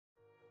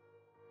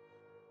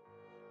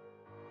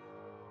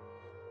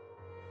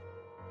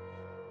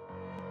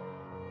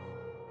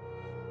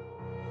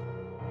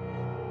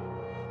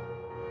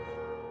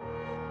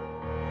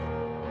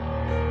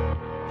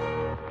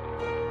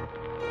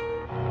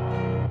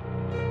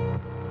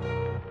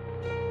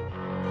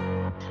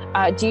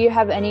Do you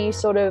have any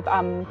sort of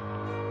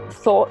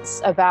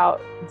thoughts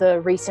about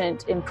the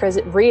recent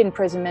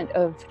re-imprisonment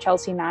of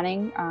Chelsea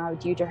Manning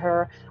due to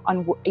her,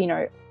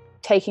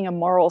 taking a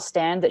moral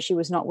stand that she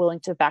was not willing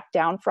to back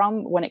down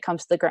from when it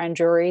comes to the grand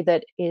jury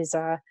that is,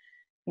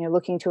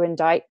 looking to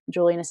indict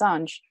Julian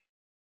Assange?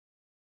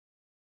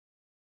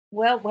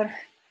 Well, one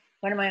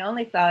of my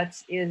only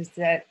thoughts is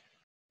that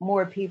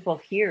more people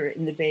here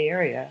in the Bay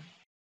Area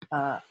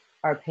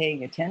are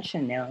paying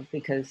attention now,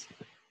 because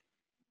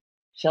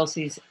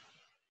Chelsea's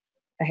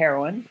a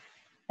heroine,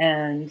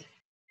 and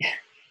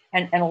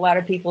a lot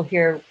of people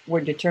here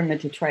were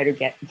determined to try to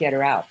get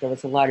her out. There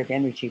was a lot of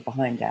energy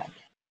behind that.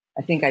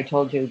 I think I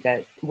told you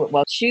that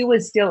while she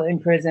was still in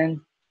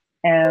prison,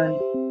 and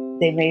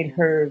they made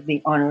her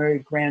the honorary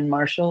Grand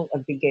Marshal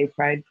of the Gay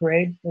Pride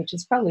Parade, which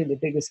is probably the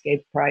biggest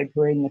gay pride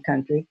parade in the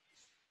country,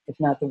 if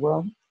not the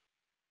world.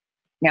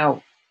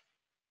 Now,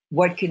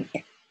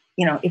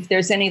 if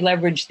there's any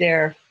leverage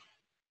there,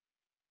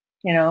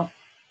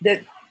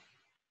 that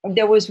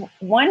there was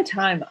one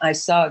time I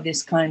saw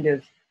this kind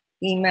of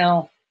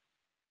email,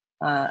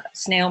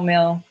 snail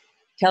mail,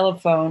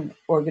 telephone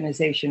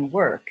organization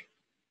work,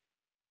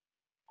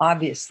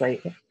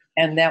 obviously.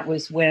 And that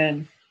was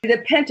when the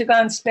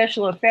Pentagon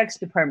Special Effects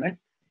Department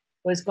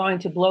was going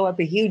to blow up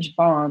a huge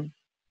bomb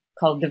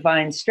called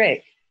Divine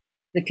Strike,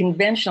 the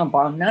conventional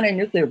bomb, not a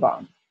nuclear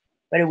bomb,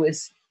 but it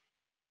was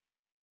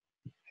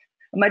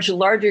a much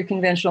larger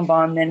conventional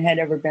bomb than had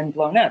ever been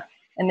blown up.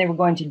 And they were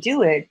going to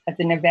do it at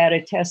the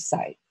Nevada test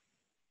site,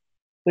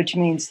 which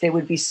means they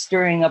would be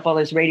stirring up all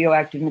this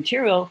radioactive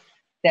material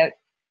that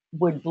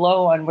would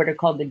blow on what are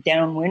called the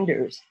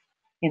downwinders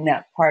in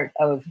that part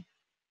of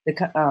the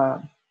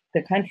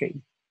country,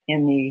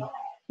 in the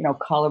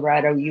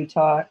Colorado,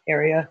 Utah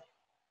area.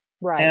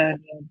 Right.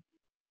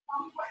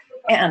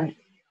 And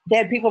they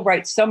had people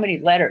write so many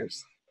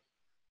letters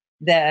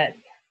that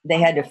they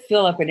had to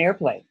fill up an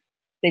airplane.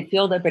 They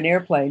filled up an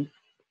airplane,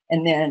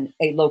 and then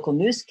a local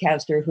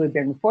newscaster who had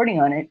been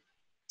reporting on it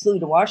flew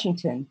to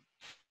Washington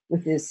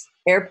with this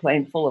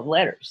airplane full of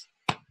letters.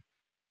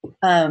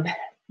 And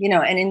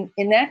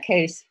in that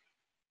case,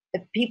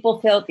 people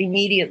felt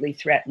immediately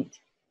threatened.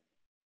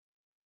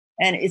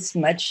 And it's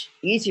much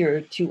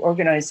easier to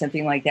organize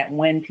something like that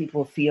when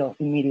people feel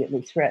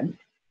immediately threatened.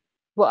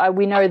 Well,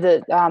 we know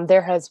that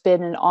there has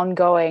been an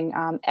ongoing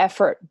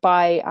effort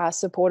by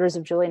supporters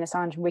of Julian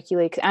Assange and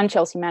Wikileaks and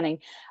Chelsea Manning,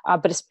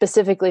 but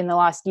specifically in the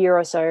last year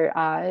or so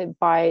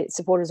by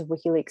supporters of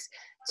Wikileaks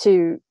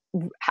to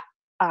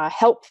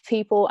help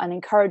people and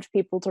encourage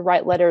people to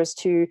write letters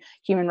to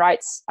human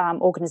rights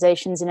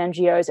organizations and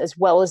NGOs, as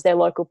well as their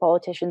local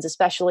politicians,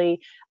 especially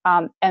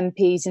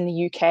MPs in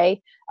the UK.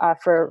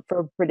 For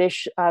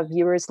British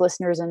viewers,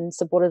 listeners, and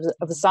supporters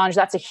of Assange,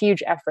 that's a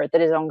huge effort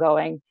that is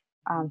ongoing.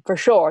 For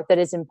sure, that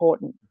is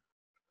important,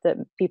 that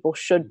people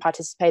should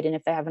participate in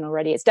if they haven't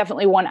already. It's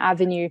definitely one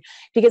avenue,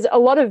 because a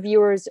lot of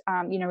viewers,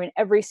 in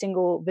every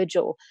single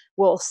vigil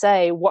will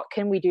say, what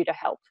can we do to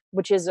help?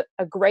 Which is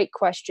a great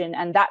question.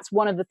 And that's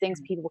one of the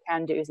things people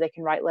can do, is they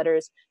can write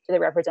letters to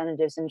their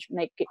representatives and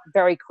make it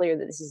very clear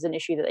that this is an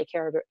issue that they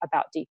care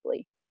about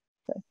deeply.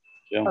 So.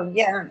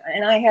 Yeah.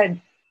 And I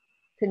had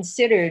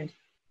considered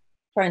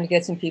trying to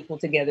get some people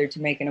together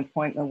to make an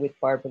appointment with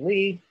Barbara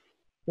Lee,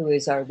 who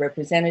is our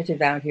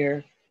representative out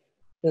here,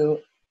 who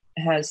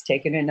has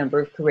taken a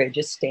number of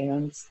courageous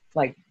stands,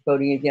 like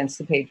voting against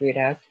the Patriot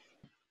Act.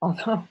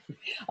 Although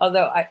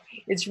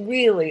it's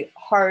really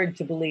hard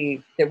to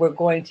believe that we're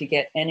going to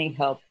get any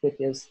help with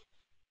this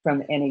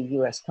from any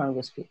U.S.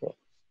 Congress people.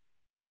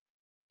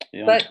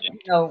 Yeah. But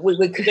we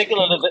could,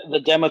 particularly the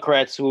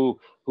Democrats who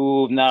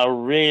now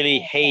really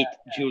hate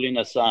Julian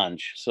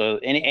Assange. So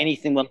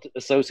anything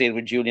associated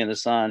with Julian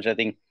Assange, I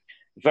think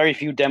very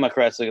few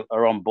Democrats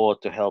are on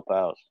board to help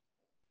out.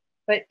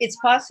 But it's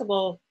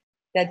possible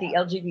that the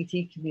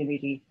LGBT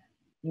community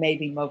may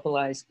be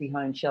mobilized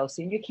behind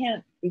Chelsea. And you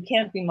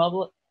can't be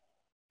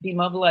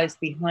mobilized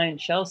behind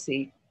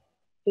Chelsea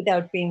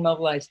without being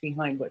mobilized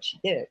behind what she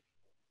did.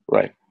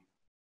 Right.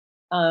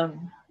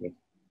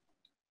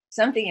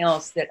 Something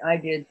else that I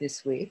did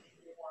this week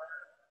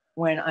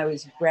when I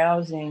was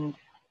browsing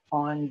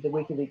on the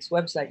WikiLeaks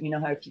website, you know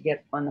how if you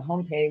get on the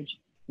homepage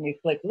and you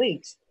click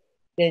leaks,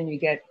 then you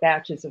get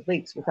batches of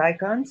leaks with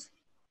icons.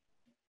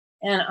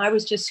 And I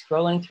was just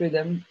scrolling through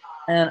them,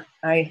 and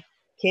I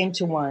came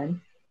to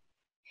one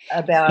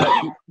about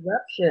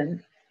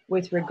corruption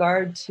with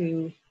regard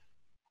to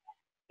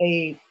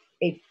a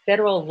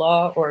federal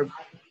law or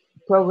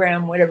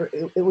program, whatever.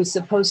 It was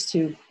supposed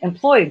to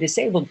employ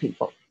disabled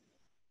people.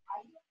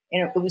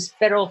 And it was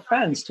federal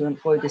funds to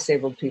employ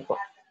disabled people.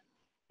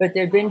 But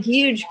there'd been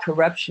huge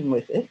corruption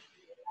with it.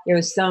 There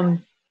was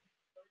some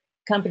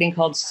company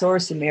called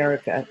Source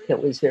America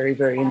that was very,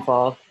 very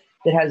involved,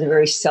 that has a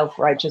very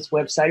self-righteous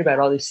website about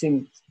all these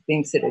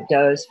things that it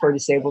does for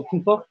disabled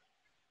people.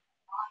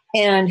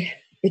 And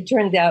it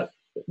turned out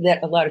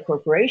that a lot of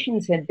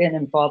corporations had been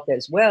involved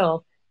as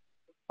well.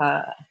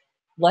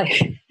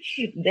 Like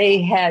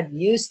they had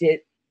used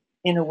it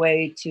in a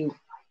way to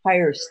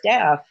hire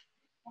staff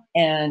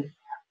and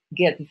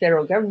get the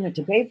federal government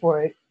to pay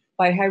for it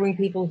by hiring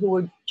people who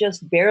were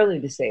just barely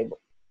disabled.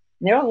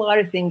 And there are a lot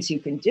of things you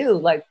can do,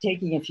 like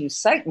taking a few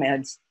psych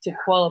meds to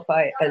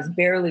qualify as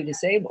barely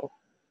disabled.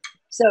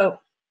 So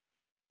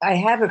I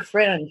have a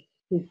friend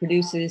who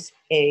produces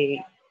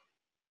a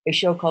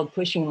show called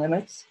Pushing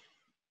Limits,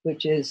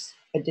 which is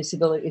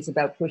it's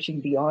about pushing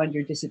beyond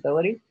your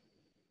disability.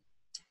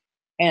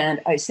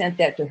 And I sent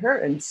that to her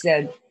and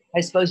said,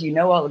 I suppose you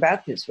know all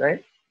about this,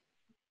 right?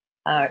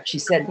 She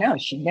said, no,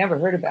 she'd never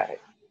heard about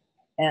it.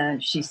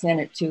 And she sent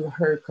it to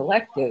her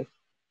collective,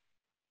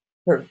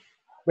 her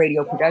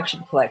radio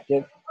production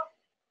collective,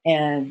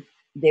 and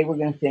they were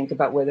going to think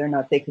about whether or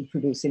not they could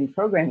produce any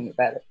programming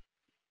about it.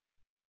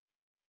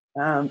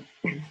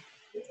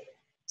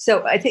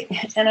 So I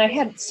think, and I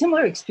had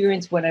similar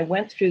experience when I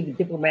went through the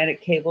diplomatic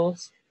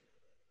cables,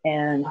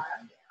 and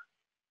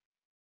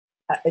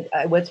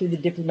I went through the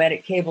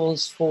diplomatic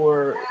cables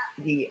for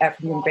the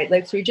African Great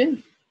Lakes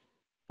region,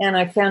 and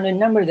I found a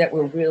number that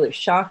were really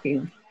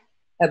shocking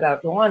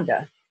about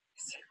Rwanda.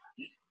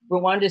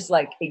 Rwanda is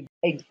like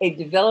a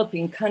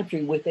developing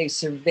country with a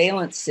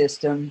surveillance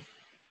system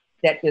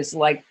that is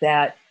like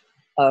that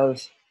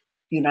of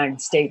the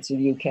United States or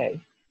the UK.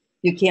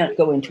 You can't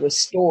go into a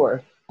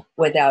store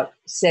without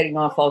setting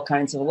off all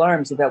kinds of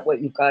alarms about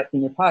what you've got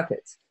in your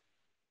pockets.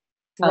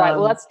 Right.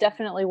 Well, that's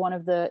definitely one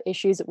of the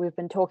issues that we've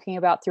been talking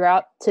about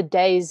throughout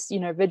today's,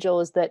 vigil,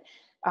 is that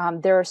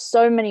there are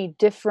so many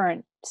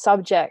different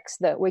subjects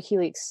that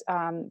WikiLeaks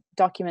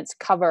documents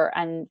cover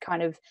and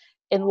kind of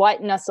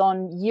enlighten us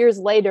on years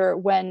later,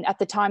 when at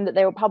the time that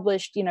they were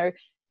published,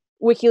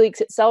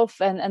 WikiLeaks itself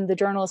and the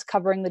journalists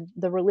covering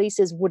the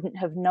releases wouldn't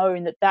have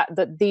known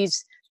that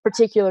these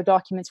particular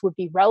documents would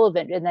be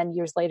relevant. And then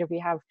years later, we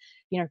have,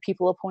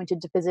 people appointed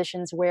to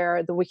positions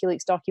where the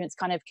WikiLeaks documents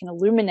kind of can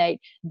illuminate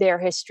their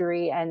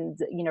history and,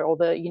 or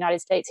the United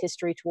States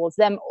history towards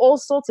them, all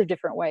sorts of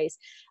different ways.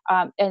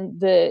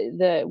 And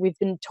we've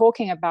been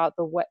talking about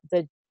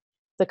the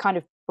kind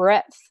of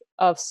breadth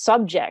of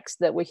subjects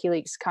that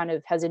WikiLeaks kind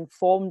of has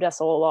informed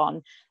us all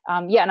on.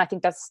 And I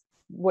think that's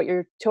what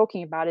you're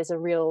talking about is a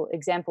real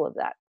example of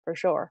that, for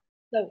sure.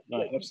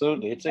 No,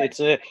 absolutely.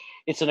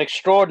 It's an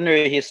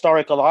extraordinary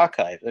historical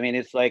archive. I mean,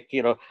 it's like,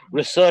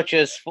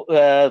 researchers for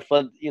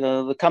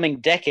the coming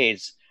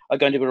decades are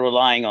going to be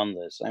relying on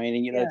this. I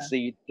mean,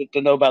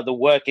 to know about the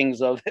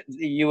workings of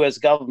the U.S.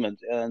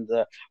 government, and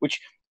which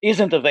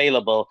isn't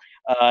available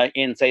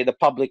in, say, the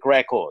public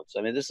records.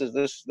 I mean, this is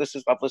the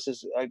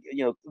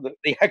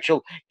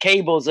actual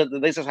cables.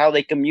 This is how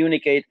they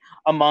communicate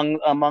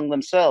among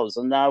themselves,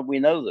 and now we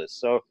know this.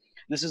 So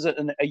this is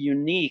a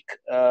unique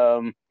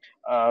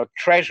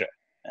treasure,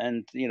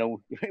 and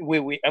we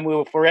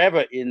were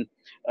forever in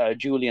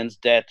Julian's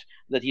debt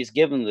that he's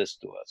given this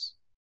to us.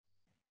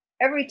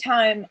 Every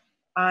time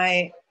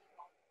I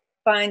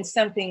find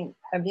something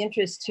of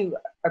interest to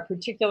a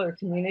particular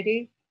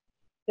community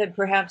that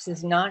perhaps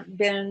has not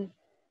been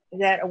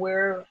that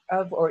aware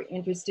of or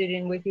interested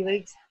in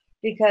WikiLeaks,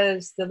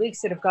 because the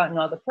leaks that have gotten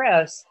all the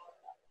press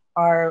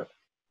are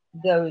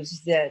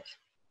those that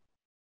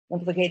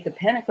implicate the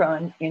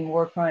Pentagon in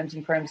war crimes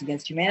and crimes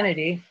against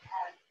humanity,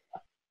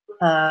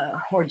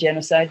 or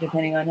genocide,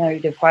 depending on how you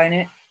define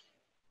it.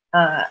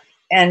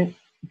 And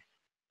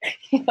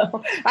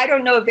I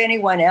don't know of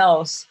anyone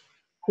else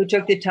who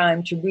took the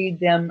time to read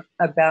them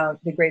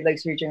about the Great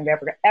Lakes region of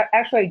Africa.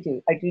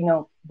 Actually, I do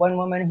know one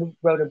woman who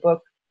wrote a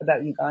book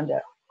about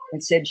Uganda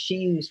and said she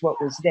used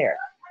what was there,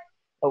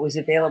 what was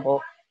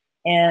available.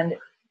 And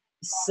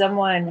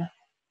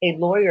a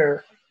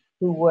lawyer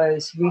who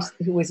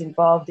was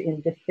involved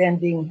in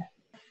defending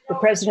the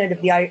president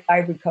of the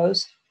Ivory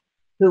Coast,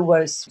 who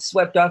was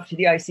swept off to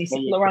the ICC.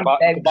 Laurent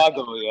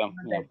Gbagbo,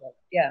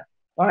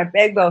 Laurent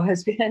Gbagbo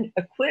has been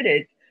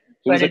acquitted.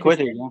 He was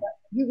acquitted,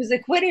 He was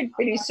acquitted,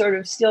 but he's sort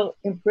of still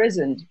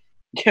imprisoned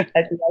at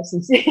the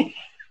ICC.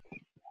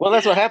 Well,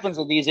 that's what happens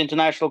with these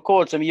international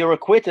courts. I mean, you're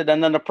acquitted,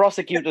 and then the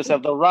prosecutors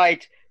have the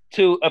right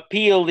to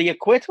appeal the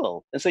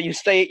acquittal, and so you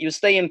stay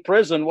in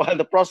prison while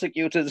the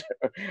prosecutors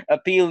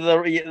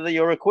appeal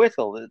your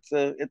acquittal.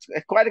 It's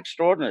quite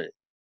extraordinary.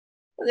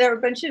 There are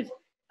a bunch of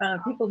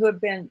people who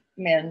have been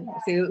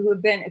who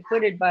have been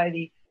acquitted by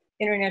the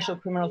International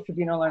Criminal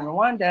Tribunal in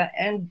Rwanda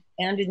and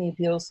in the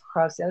appeals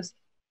process,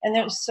 and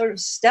they're sort of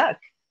stuck.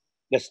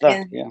 They're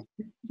stuck,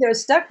 They're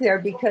stuck there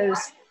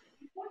because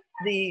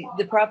the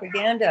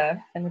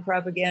propaganda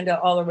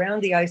all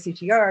around the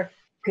ICTR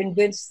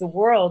convinced the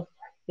world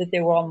that they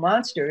were all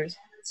monsters.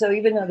 So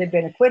even though they've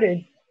been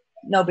acquitted,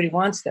 nobody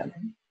wants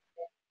them.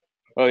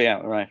 Oh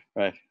yeah, right.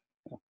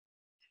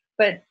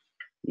 But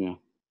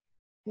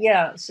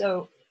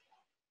so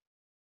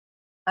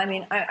I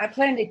mean, I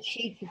plan to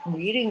keep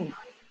reading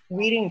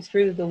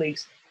through the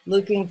leaks,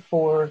 looking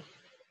for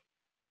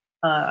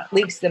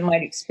leaks that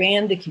might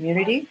expand the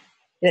community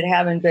that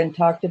haven't been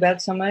talked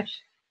about so much,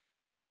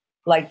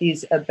 like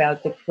these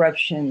about the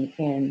corruption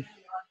in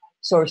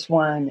Source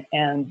One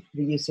and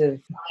the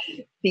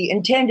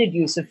intended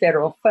use of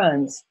federal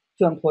funds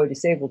to employ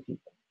disabled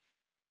people.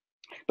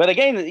 But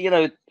again,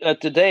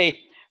 today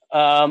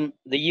the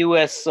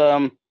U.S.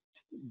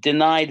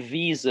 denied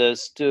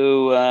visas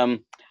to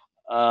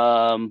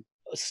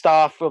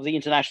staff of the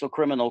International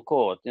Criminal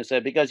Court. And so,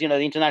 because the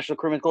International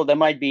Criminal Court, they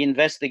might be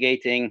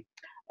investigating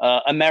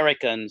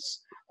Americans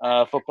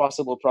for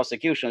possible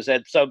prosecution.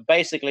 So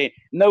basically,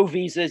 no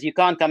visas, you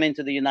can't come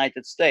into the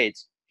United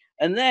States.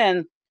 And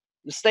then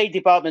the State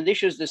Department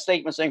issues the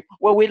statement saying,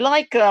 well, we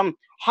like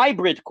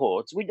hybrid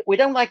courts. We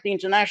don't like the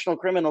International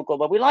Criminal Court,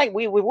 but we've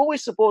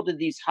always supported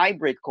these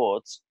hybrid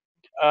courts.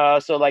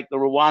 So like the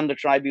Rwanda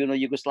Tribunal,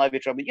 Yugoslavia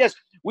Tribunal. Yes,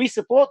 we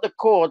support the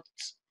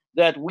courts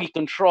that we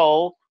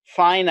control,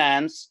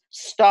 finance,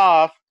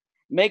 staff,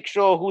 make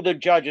sure who the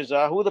judges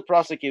are, who the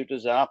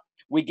prosecutors are.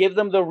 We give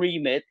them the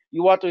remit.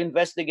 You are to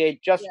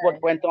investigate just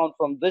what went on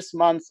from this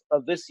month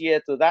of this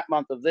year to that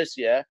month of this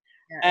year.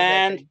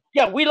 And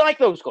exactly. We like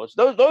those courts.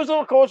 Those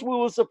are the courts we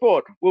will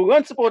support. We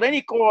won't support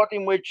any court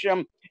in which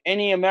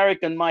any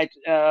American might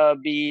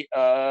be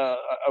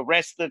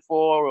arrested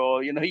for,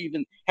 or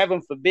even,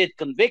 heaven forbid,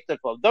 convicted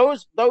for.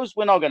 Those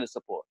we're not going to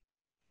support.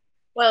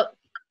 Well,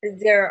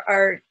 there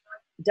are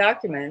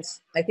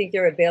documents. I think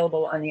they're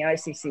available on the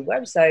ICC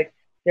website.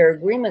 There are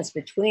agreements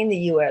between the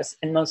U.S.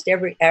 and most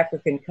every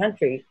African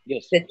country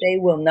that they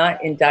will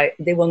not indict.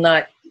 They will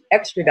not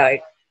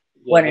extradite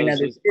one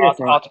another's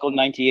citizens. Article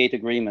 98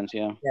 agreements.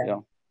 Yeah.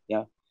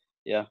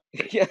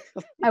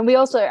 And we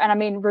also, and I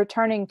mean,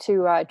 returning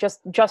to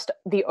just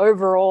the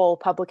overall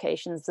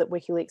publications that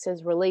WikiLeaks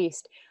has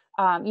released,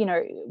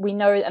 we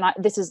know, and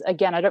this is,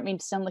 again, I don't mean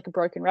to sound like a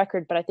broken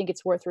record, but I think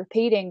it's worth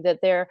repeating that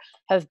there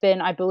have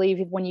been, I believe,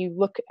 when you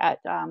look at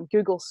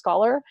Google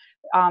Scholar,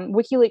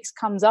 WikiLeaks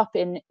comes up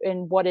in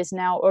what is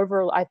now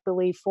over, I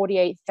believe,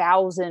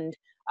 48,000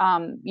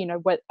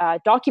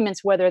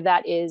 documents, whether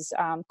that is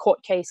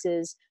court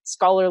cases,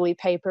 scholarly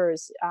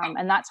papers,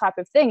 and that type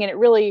of thing. And it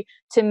really,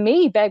 to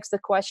me, begs the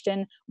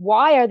question,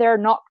 why are there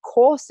not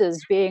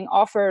courses being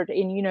offered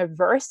in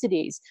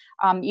universities,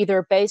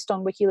 either based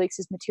on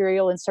WikiLeaks'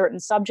 material in certain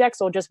subjects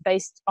or just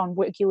based on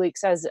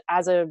WikiLeaks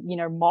as a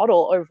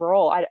model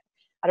overall? I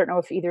don't know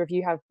if either of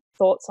you have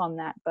thoughts on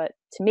that, but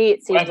to me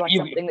it seems like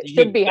something that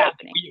should be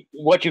happening.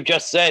 What you've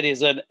just said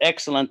is an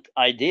excellent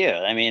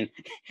idea. I mean,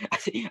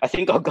 I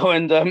think I'll go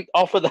and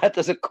offer that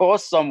as a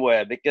course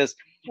somewhere, because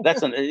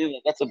that's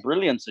a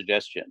brilliant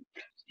suggestion.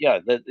 Yeah,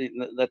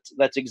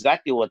 that's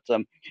exactly what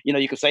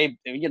you could say.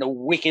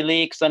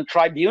 WikiLeaks and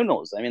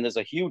tribunals. I mean, there's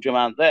a huge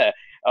amount there,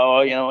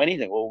 or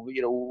anything, or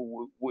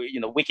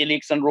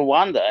WikiLeaks and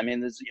Rwanda. I mean,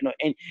 there's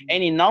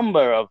any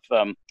number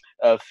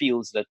of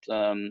fields that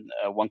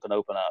one can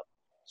open up.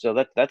 So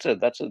that's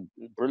a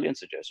brilliant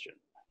suggestion.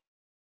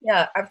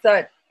 Yeah, I've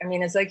thought, I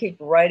mean, as I keep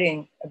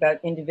writing about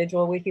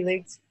individual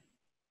WikiLeaks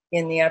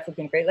in the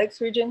African Great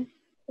Lakes region,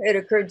 it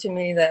occurred to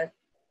me that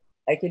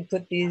I could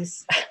put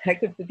these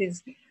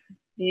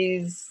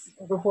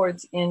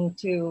reports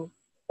into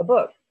a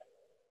book.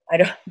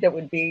 That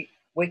would be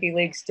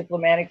WikiLeaks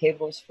diplomatic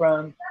cables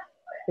from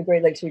the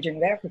Great Lakes region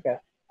of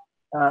Africa,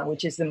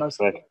 which is the most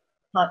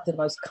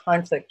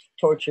conflict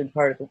tortured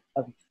part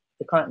of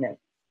the continent.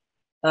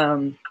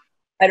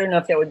 I don't know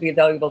if that would be a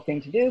valuable thing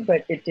to do,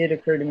 but it did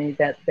occur to me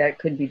that that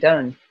could be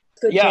done.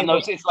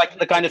 It's like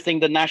the kind of thing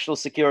the National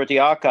Security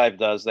Archive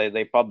does.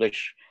 They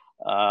publish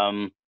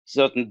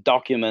certain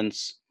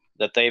documents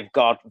that they've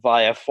got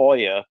via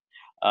FOIA,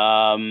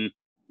 on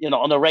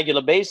a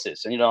regular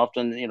basis, and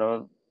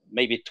often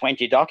maybe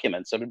 20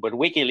 documents. I mean, but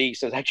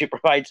WikiLeaks actually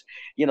provides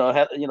a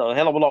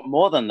hell of a lot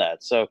more than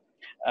that. So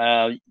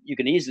you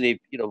can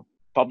easily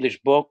publish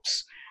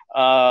books,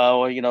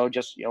 or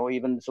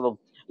even sort of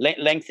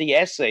lengthy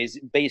essays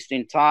based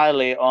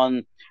entirely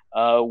on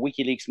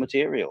WikiLeaks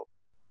material.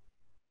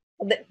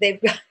 They've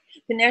got,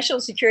 the National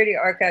Security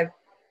Archive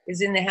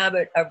is in the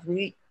habit of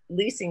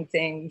releasing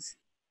things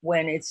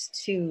when it's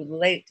too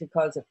late to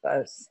cause a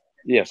fuss.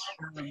 Yes.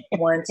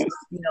 Once,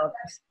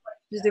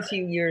 just a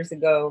few years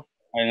ago,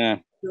 I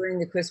know, during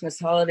the Christmas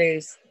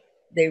holidays,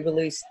 they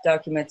released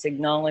documents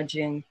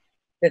acknowledging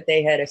that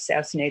they had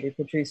assassinated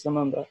Patrice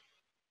Lumumba.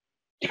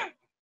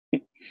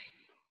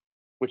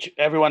 Which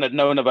everyone had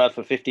known about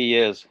for 50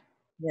 years.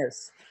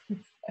 Yes.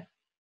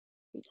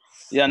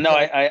 Yeah, no,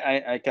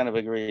 I kind of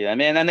agree. I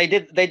mean, and they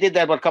did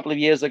that a couple of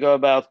years ago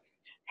about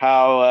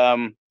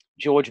how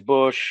George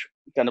Bush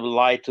kind of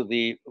lied to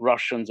the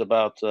Russians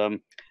about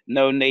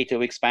no NATO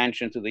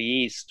expansion to the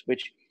east,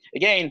 which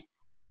again,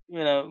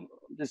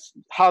 is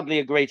hardly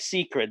a great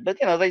secret, but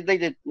they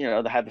did,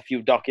 they had a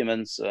few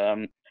documents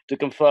to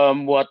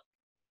confirm what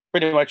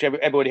pretty much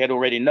everybody had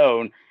already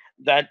known,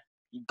 that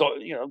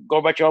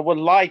Gorbachev would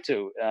lie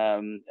to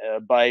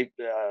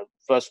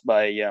first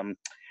by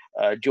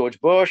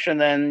George Bush,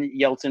 and then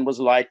Yeltsin was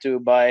lied to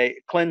by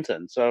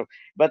Clinton. So,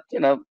 but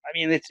I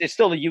mean, it's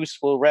still a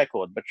useful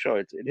record, but sure,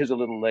 it is a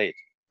little late.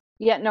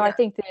 Yeah, no, I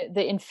think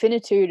the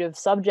infinitude of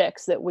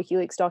subjects that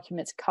WikiLeaks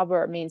documents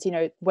cover means,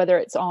 whether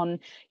it's on,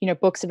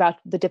 books about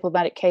the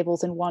diplomatic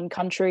cables in one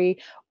country,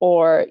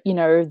 or,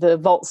 the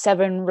Vault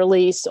 7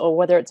 release, or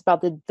whether it's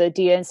about the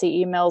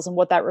DNC emails and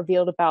what that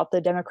revealed about the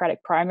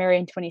Democratic primary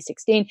in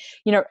 2016,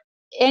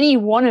 any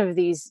one of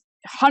these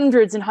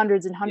hundreds and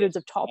hundreds and hundreds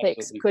of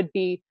topics could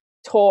be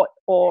taught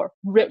or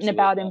written Absolutely.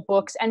 about in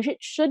books, and it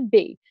should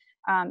be.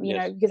 You Yes.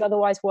 know, because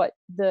otherwise what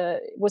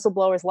the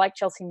whistleblowers like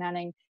Chelsea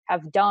Manning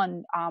have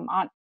done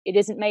it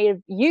isn't made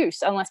of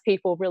use unless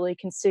people really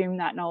consume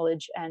that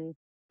knowledge and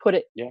put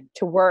it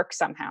to work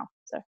somehow.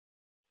 So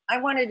I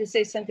wanted to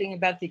say something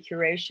about the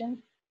curation.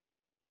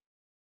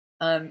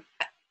 I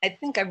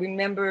think I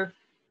remember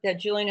that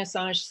Julian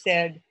Assange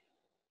said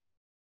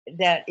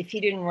that if he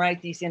didn't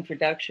write these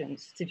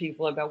introductions to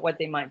people about what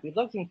they might be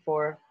looking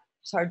for,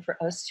 it's hard for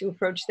us to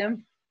approach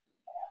them.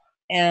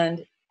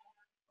 And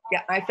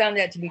yeah, I found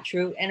that to be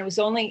true. And it was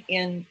only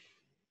in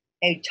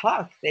a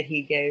talk that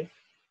he gave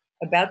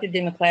about the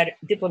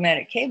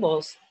diplomatic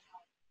cables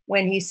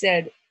when he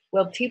said,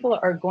 well, people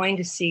are going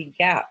to see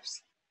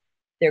gaps.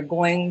 They're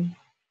going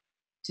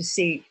to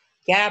see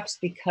gaps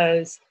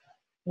because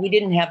we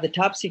didn't have the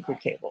top secret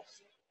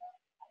cables.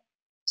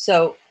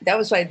 So that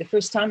was why the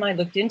first time I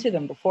looked into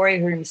them, before I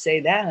heard him say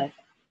that,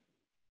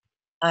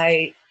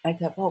 I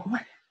thought, well,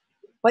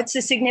 what's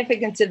the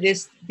significance of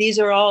this? These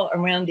are all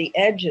around the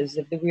edges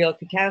of the real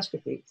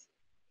catastrophes.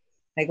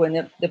 Like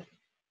when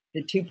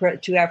the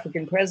two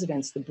African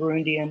presidents, the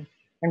Burundian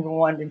and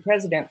Rwandan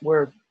president,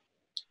 were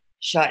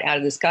shot out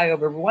of the sky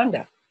over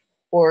Rwanda,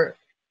 or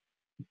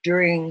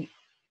during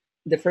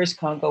the first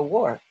Congo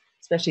War,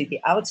 especially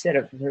the outset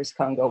of the first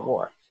Congo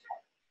War.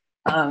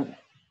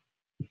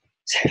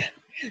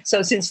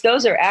 So since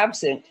those are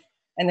absent,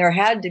 and there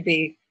had to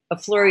be a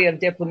flurry of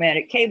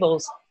diplomatic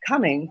cables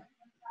coming,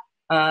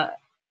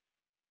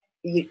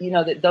 you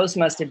know that those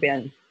must have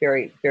been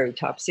very, very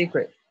top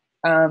secret.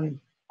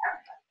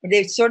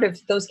 They sort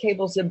of, those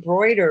cables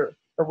embroider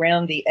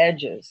around the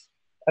edges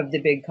of the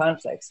big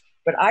conflicts.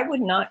 But I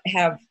would not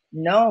have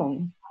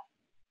known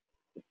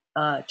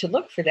to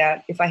look for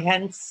that if I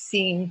hadn't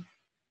seen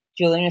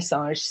Julian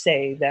Assange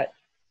say that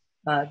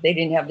they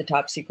didn't have the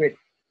top secret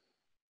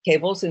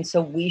cables, and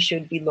so we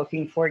should be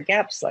looking for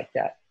gaps like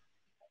that.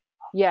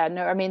 Yeah,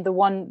 no, I mean the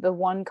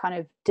one kind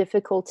of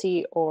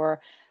difficulty,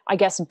 or I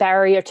guess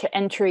barrier to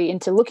entry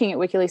into looking at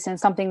WikiLeaks, and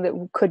something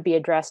that could be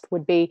addressed,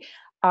 would be,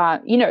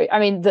 you know, I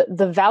mean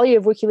the value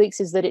of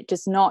WikiLeaks is that it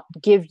does not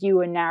give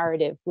you a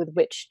narrative with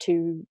which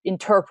to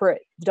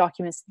interpret the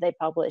documents that they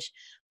publish,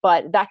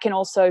 but that can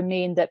also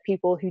mean that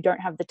people who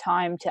don't have the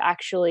time to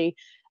actually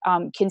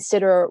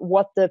consider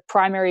what the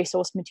primary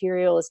source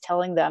material is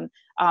telling them,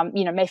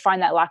 you know, may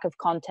find that lack of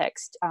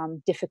context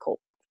difficult,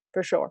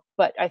 for sure.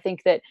 But I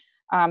think that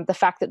the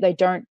fact that they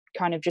don't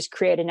kind of just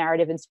create a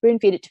narrative and spoon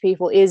feed it to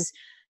people is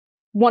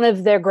one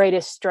of their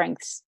greatest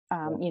strengths,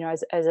 you know,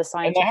 as a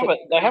scientific. And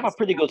they have a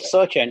pretty good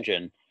search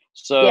engine.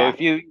 So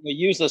if you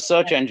use the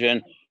search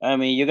engine, I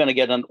mean, you're going to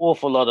get an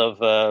awful lot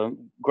of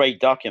great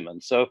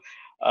documents. So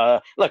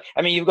look,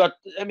 I mean, you've got,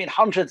 I mean,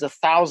 hundreds of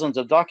thousands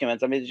of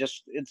documents. I mean,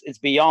 it's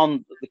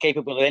beyond the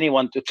capability of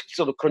anyone to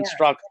sort of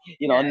construct,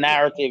 you know, a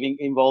narrative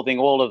involving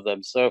all of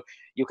them. So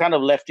you're kind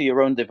of left to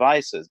your own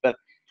devices. But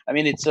I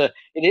mean, it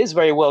is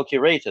very well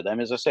curated. I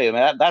mean, as I say, I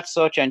mean, that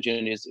search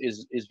engine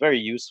is very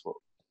useful.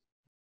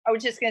 I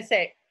was just going to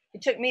say,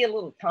 it took me a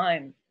little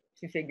time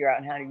to figure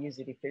out how to use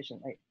it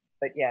efficiently,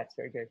 but yeah, it's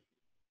very good.